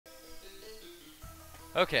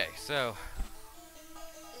Okay, so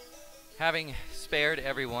having spared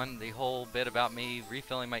everyone the whole bit about me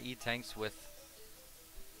refilling my E-tanks with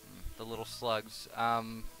the little slugs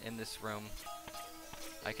in this room,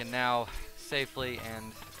 I can now safely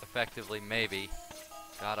and effectively, maybe,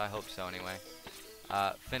 God, I hope so anyway,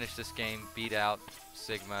 finish this game, beat out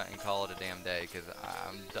Sigma, and call it a damn day, because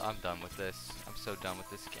I'm done with this. I'm so done with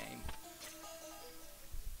this game.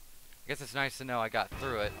 I guess it's nice to know I got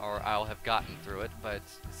through it, or I'll have gotten through it, but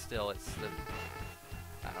still, it's the,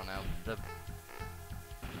 I don't know,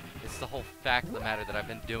 it's the whole fact of the matter that I've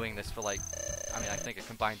been doing this for, like, I mean, I think a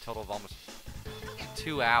combined total of almost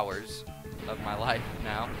 2 hours of my life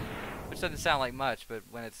now, which doesn't sound like much, but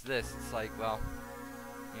when it's this, it's like, well,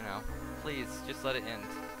 you know, please, just let it end.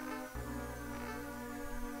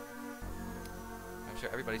 I'm sure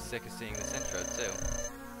everybody's sick of seeing this intro, too.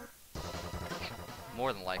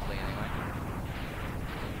 More than likely, anyway.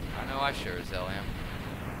 I know I sure as hell am.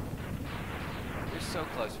 We're so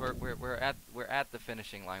close. We're at the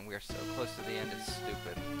finishing line. We are so close to the end. It's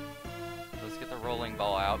stupid. Let's get the rolling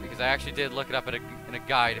ball out, because I actually did look it up in a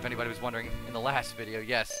guide. If anybody was wondering in the last video,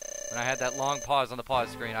 yes, when I had that long pause on the pause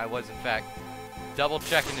screen, I was in fact double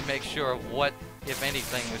checking to make sure what, if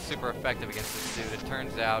anything, was super effective against this dude. It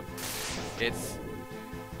turns out it's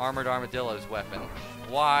Armored Armadillo's weapon.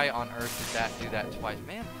 Why on earth did that do that twice?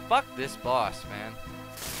 Man, fuck this boss, man.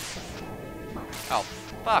 Oh,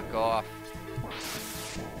 fuck off.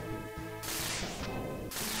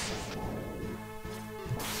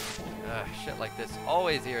 Shit like this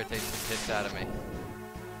always irritates the piss out of me.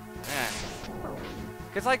 Man.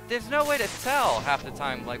 Because, like, there's no way to tell half the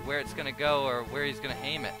time, like, where it's gonna go or where he's gonna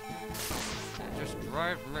aim it. It just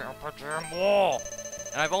drives me up a damn wall.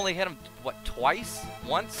 And I've only hit him, what, twice?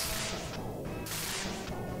 Once?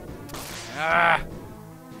 Ah!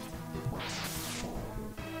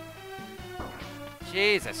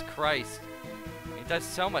 Jesus Christ. He does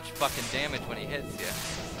so much fucking damage when he hits you.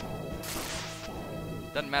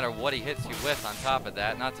 Doesn't matter what he hits you with on top of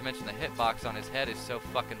that. Not to mention the hitbox on his head is so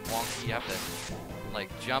fucking wonky. You have to, like,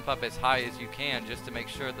 jump up as high as you can just to make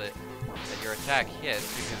sure that your attack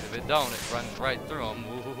hits, because if it don't, it runs right through him.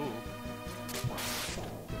 Woo-hoo-hoo.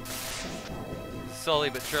 Slowly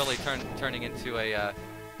but surely turning into a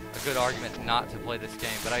good argument not to play this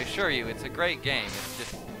game. But I assure you, it's a great game. It's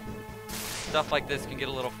just, stuff like this can get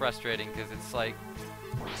a little frustrating, because it's like,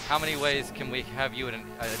 how many ways can we have you at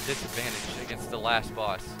a disadvantage against the last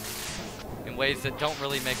boss? In ways that don't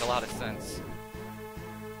really make a lot of sense.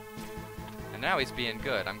 And now he's being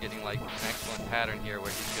good. I'm getting, like, an excellent pattern here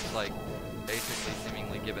where he's just, like, basically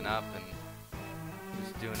seemingly giving up and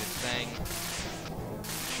just doing his thing.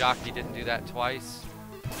 Shocked he didn't do that twice.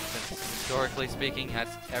 Since, historically speaking,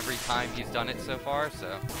 that's every time he's done it so far,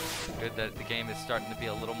 so good that the game is starting to be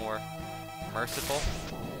a little more merciful.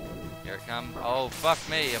 Here it comes. Oh, fuck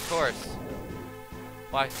me, of course.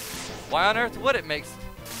 Why on earth would it make...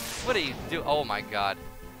 What do you do? Oh my god.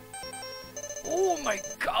 Oh my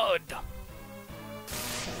god!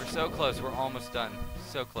 We're so close, we're almost done.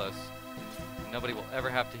 So close. Nobody will ever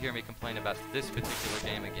have to hear me complain about this particular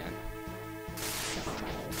game again.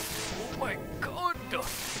 Oh my god!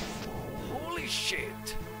 Holy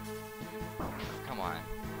shit! Come on.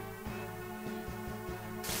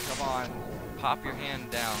 Come on. Pop your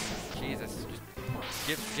hand down. Jesus.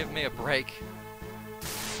 Just give me a break.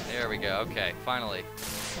 There we go. Okay, finally.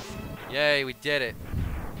 Yay, we did it.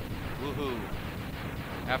 Woohoo.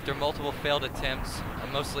 After multiple failed attempts, a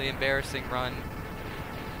mostly embarrassing run,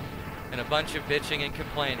 and a bunch of bitching and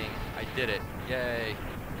complaining, I did it. Yay.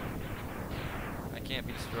 I can't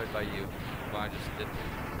be destroyed by you. Well, I just did.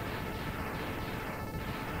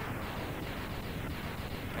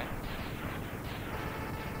 Okay.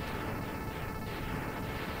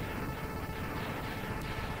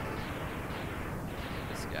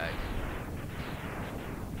 This guy.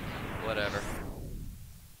 Whatever.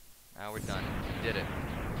 Now we're done. We did it.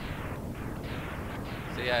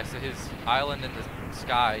 So yeah, so his island in the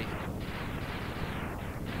sky.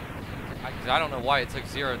 I don't know why it took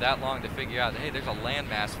Zero that long to figure out that, hey, there's a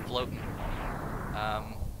landmass floating.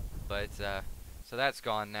 So that's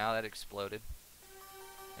gone now. That exploded.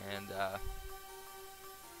 And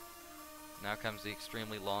now comes the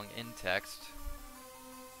extremely long end text,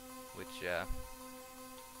 which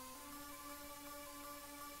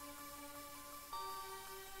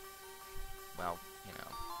well, you know,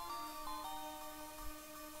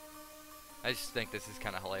 I just think this is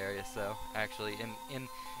kind of hilarious, though. Actually,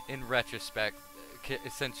 in retrospect,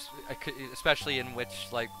 since especially in which,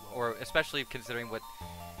 like, or especially considering what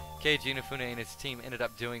Keiji Inafune and his team ended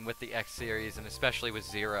up doing with the X series, and especially with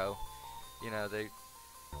Zero, you know,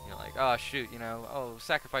 You know, like, oh shoot, you know, oh,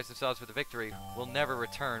 sacrifice themselves for the victory. We'll never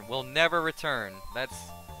return. We'll never return. That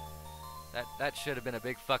should have been a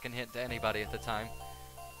big fucking hint to anybody at the time.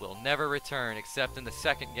 Will never return, except in the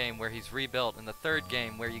second game where he's rebuilt, in the third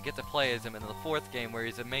game where you get to play as him, in the fourth game where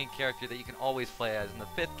he's a main character that you can always play as, in the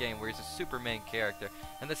fifth game where he's a super main character,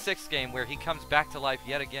 and the sixth game where he comes back to life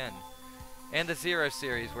yet again, and the Zero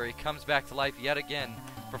series where he comes back to life yet again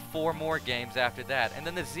for 4 more games after that, and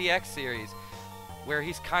then the ZX series where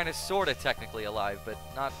he's kind of sort of technically alive, but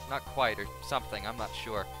not quite, or something, I'm not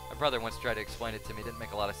sure. My brother once tried to explain it to me, it didn't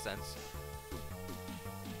make a lot of sense.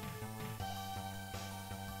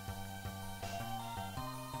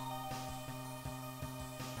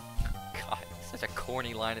 Such a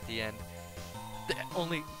corny line at the end.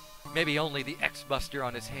 Maybe only the X-Buster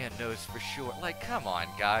on his hand knows for sure. Like, come on,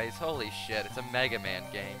 guys. Holy shit, it's a Mega Man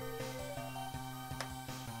game.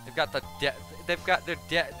 They've got the they've got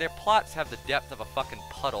their plots have the depth of a fucking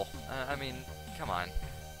puddle. I mean, come on.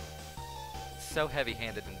 It's so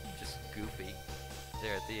heavy-handed and just goofy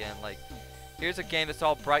there at the end. Like, here's a game that's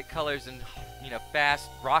all bright colors and, you know, fast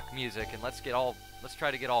rock music, and let's try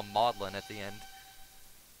to get all maudlin at the end.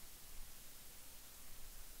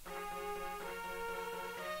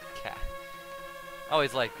 I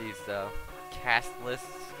always like these though. Cast lists,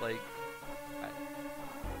 like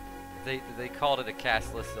they called it a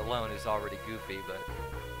cast list alone is already goofy,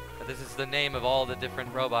 but this is the name of all the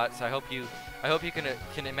different robots. I hope you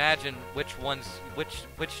can imagine which ones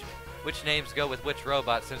which names go with which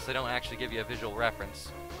robots, since they don't actually give you a visual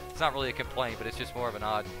reference. It's not really a complaint, but it's just more of an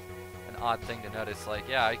odd thing to notice. Like,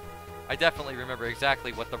 yeah, I definitely remember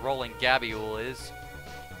exactly what the rolling Gabiool is.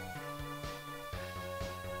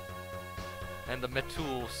 And the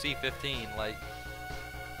Metool C-15, like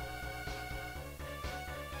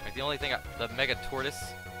the only thing, the Mega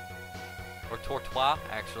Tortoise, or Tortoise,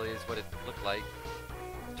 actually, is what it looked like.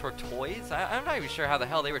 Tortoise? I'm not even sure how the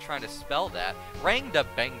hell they were trying to spell that. Rangda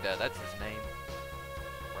Bangda, that's his name.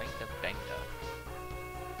 Rangda Bangda.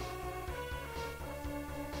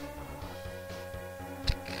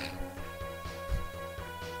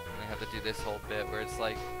 And they have to do this whole bit where it's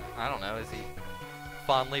like, I don't know, is he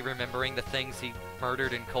fondly remembering the things he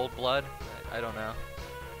murdered in cold blood? I don't know.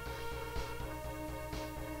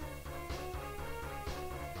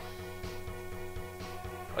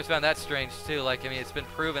 I always found that strange too. Like, I mean, it's been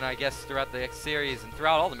proven, I guess, throughout the X series and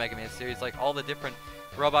throughout all the Mega Man series, like all the different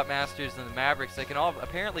Robot Masters and the Mavericks, they can all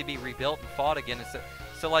apparently be rebuilt and fought again. And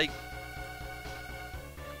so like,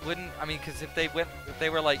 wouldn't, I mean, because if they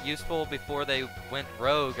were like useful before they went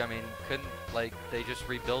rogue, I mean, couldn't like they just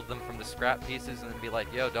rebuild them from the scrap pieces and then be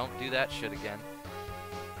like, yo, don't do that shit again?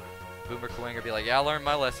 Boomer Kuwanger would be like, yeah, I learned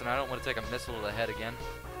my lesson. I don't want to take a missile to the head again.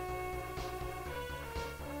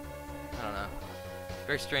 I don't know.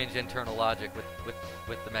 Very strange internal logic with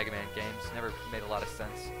the Mega Man games. Never made a lot of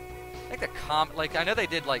sense. I think like, I know they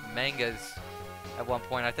did like mangas at one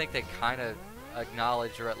point. I think they kind of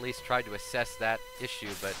acknowledged or at least tried to assess that issue,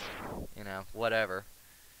 but you know, whatever.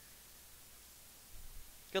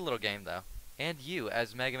 Good little game though. And you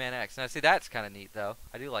as Mega Man X. Now see, that's kind of neat though.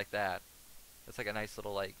 I do like that. That's like a nice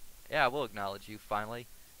little like, yeah, we'll acknowledge you finally.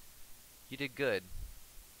 You did good.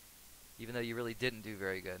 Even though you really didn't do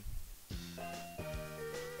very good.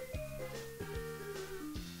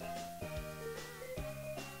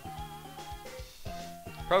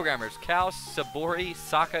 Programmers, Cal, Sabori,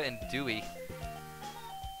 Saka, and Dewey.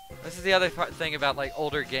 This is the other thing about like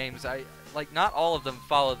older games. Like not all of them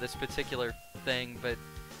follow this particular thing, but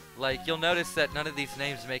like you'll notice that none of these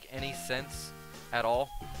names make any sense at all.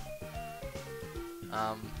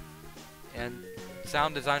 And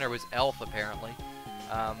sound designer was Elf apparently.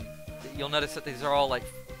 You'll notice that these are all like,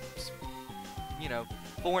 you know,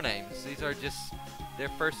 forenames. These are just their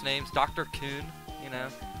first names. Dr. Kuhn, you know,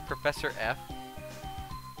 Professor F.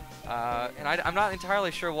 And I'm not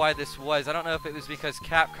entirely sure why this was. I don't know if it was because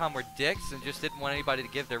Capcom were dicks and just didn't want anybody to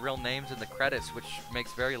give their real names in the credits, which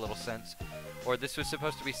makes very little sense. Or this was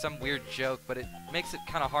supposed to be some weird joke, but it makes it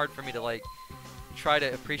kind of hard for me to like try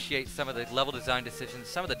to appreciate some of the level design decisions,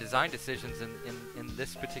 some of the design decisions in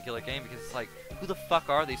this particular game, because it's like, who the fuck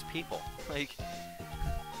are these people? Like,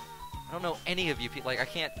 I don't know any of you people. Like, I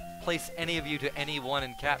can't place any of you to anyone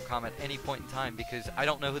in Capcom at any point in time because I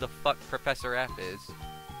don't know who the fuck Professor F is.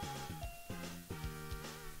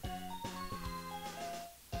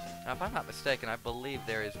 Now, if I'm not mistaken, I believe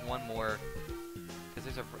there is one more, because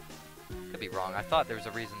there's a, could be wrong, I thought there was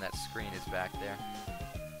a reason that screen is back there.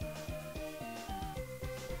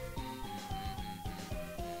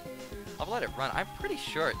 I'll let it run. I'm pretty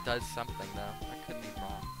sure it does something, though. I could be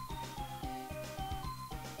wrong.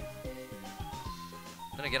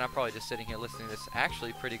 Then again, I'm probably just sitting here listening to this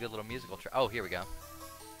actually pretty good little musical track. Oh, here we go.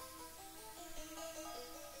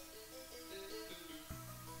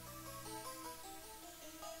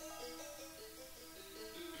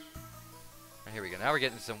 Here we go. Now we're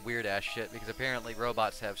getting some weird ass shit because apparently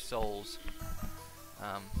robots have souls.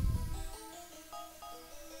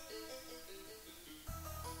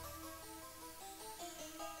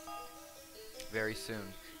 Very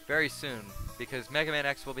soon. Very soon. Because Mega Man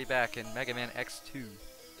X will be back in Mega Man X2.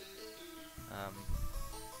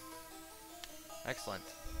 Excellent.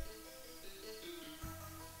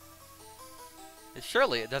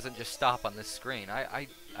 Surely it doesn't just stop on this screen. I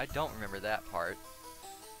don't remember that part.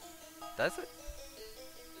 Does it?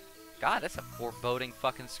 God, that's a foreboding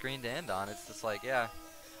fucking screen to end on. It's just like, yeah.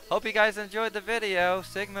 Hope you guys enjoyed the video.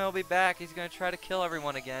 Sigma will be back. He's gonna try to kill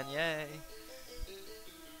everyone again. Yay.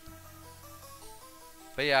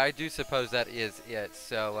 But yeah, I do suppose that is it.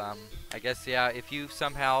 So, I guess, yeah, if you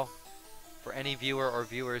somehow, for any viewer or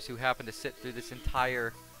viewers who happen to sit through this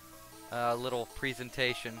entire little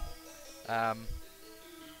presentation,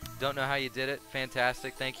 don't know how you did it.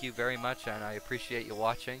 Fantastic. Thank you very much, and I appreciate you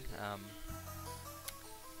watching.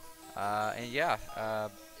 And yeah,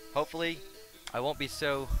 hopefully I won't be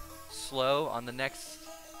so slow on the next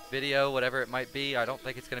video, whatever it might be. I don't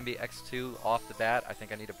think it's going to be X2 off the bat. I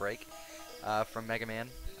think I need a break from Mega Man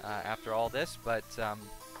after all this, but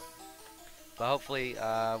hopefully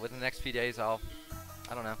within the next few days I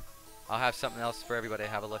don't know, I'll have something else for everybody to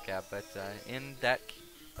have a look at. But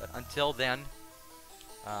until then,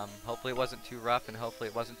 hopefully it wasn't too rough and hopefully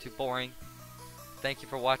it wasn't too boring. Thank you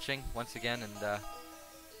for watching once again, and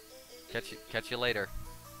catch you later,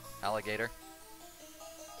 alligator.